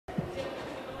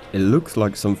It looks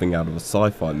like something out of a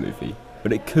sci-fi movie,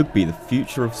 but it could be the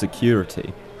future of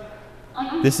security.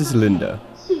 This is Linda.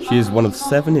 She is one of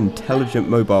 7 intelligent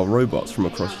mobile robots from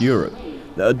across Europe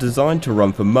that are designed to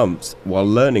run for months while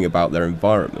learning about their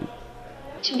environment.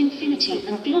 To infinity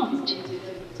and beyond.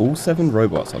 All 7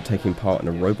 robots are taking part in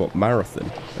a robot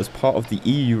marathon as part of the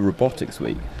EU Robotics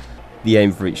Week. The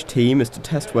aim for each team is to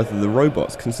test whether the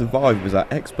robots can survive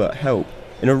without expert help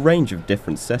in a range of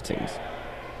different settings.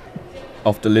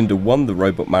 After Linda won the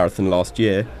robot marathon last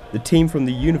year, the team from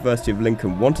the University of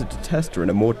Lincoln wanted to test her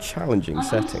in a more challenging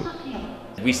setting.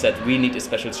 We said we need a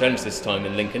special challenge this time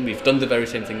in Lincoln. We've done the very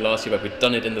same thing last year, but we've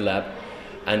done it in the lab.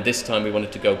 And this time we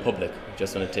wanted to go public. We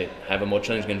just wanted to have a more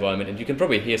challenging environment. And you can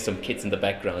probably hear some kids in the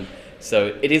background.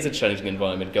 So it is a challenging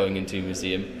environment going into a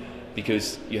museum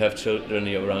because you have children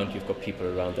around, you've got people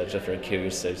around that are very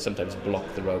curious, so sometimes block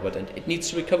the robot. And it needs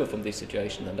to recover from this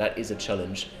situation, and that is a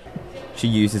challenge. She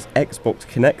uses Xbox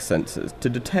Kinect sensors to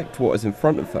detect what is in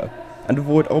front of her and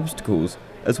avoid obstacles,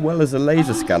 as well as a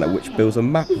laser scanner which builds a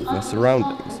map of her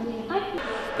surroundings.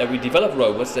 That we develop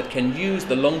robots that can use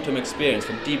the long-term experience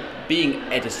from being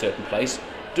at a certain place,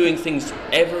 doing things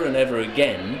ever and ever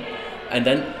again, and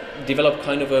then develop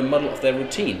kind of a model of their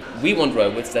routine. We want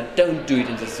robots that don't do it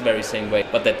in this very same way,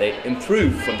 but that they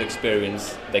improve from the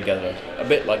experience they gather, a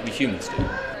bit like we humans do.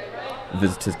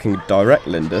 Visitors can direct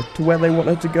Linda to where they want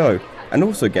her to go, and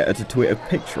also get her to tweet a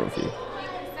picture of you.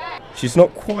 She's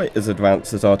not quite as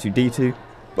advanced as R2-D2,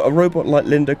 but a robot like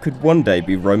Linda could one day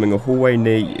be roaming a hallway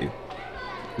near you.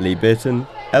 Bierton,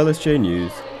 LSJ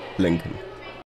News, Lincoln.